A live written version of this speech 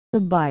The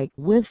bike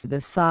with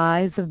the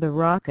size of the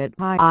Rocket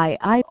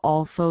II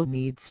also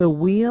needs a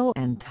wheel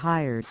and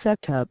tire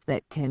setup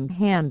that can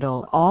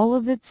handle all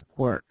of its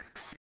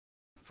quirks,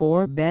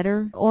 for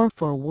better or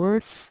for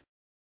worse.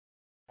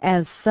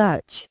 As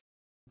such,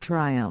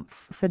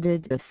 Triumph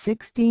fitted a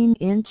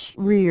 16-inch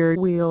rear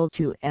wheel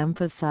to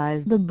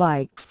emphasize the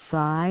bike's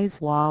size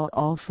while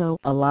also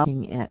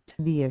allowing it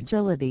the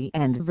agility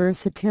and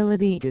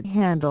versatility to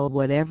handle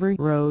whatever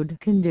road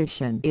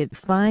condition it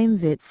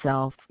finds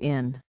itself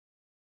in.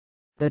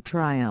 The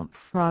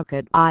Triumph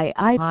Rocket II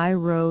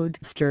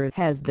Roadster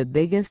has the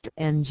biggest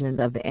engine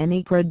of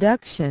any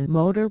production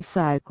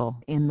motorcycle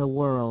in the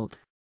world.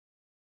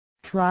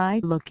 Try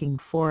looking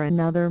for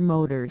another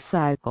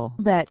motorcycle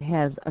that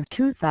has a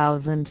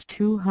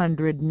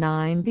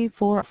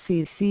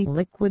 2,294cc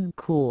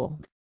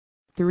liquid-cooled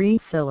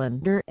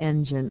 3-cylinder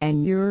engine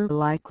and you're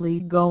likely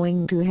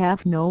going to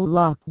have no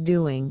luck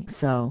doing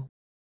so.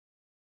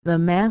 The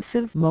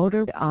massive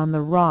motor on the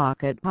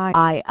Rocket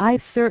II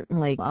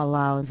certainly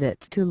allows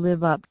it to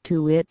live up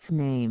to its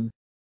name,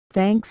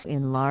 thanks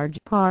in large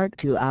part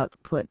to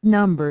output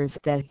numbers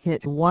that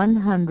hit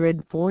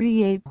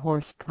 148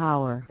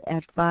 horsepower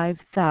at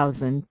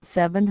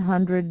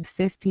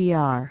 5,750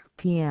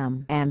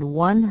 rpm and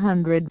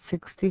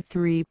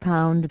 163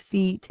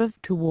 pound-feet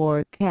of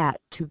torque at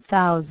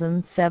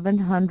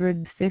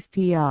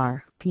 2,750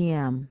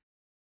 rpm.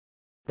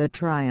 The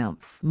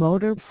Triumph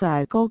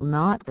motorcycle,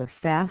 not the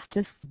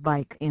fastest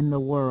bike in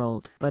the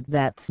world, but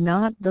that's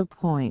not the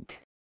point.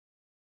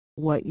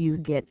 What you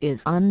get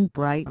is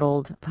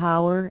unbridled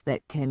power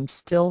that can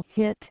still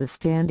hit the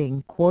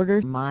standing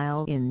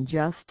quarter-mile in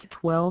just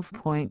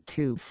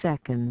 12.2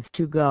 seconds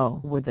to go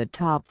with a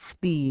top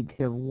speed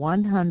of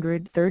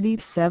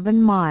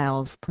 137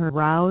 miles per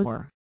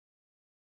hour.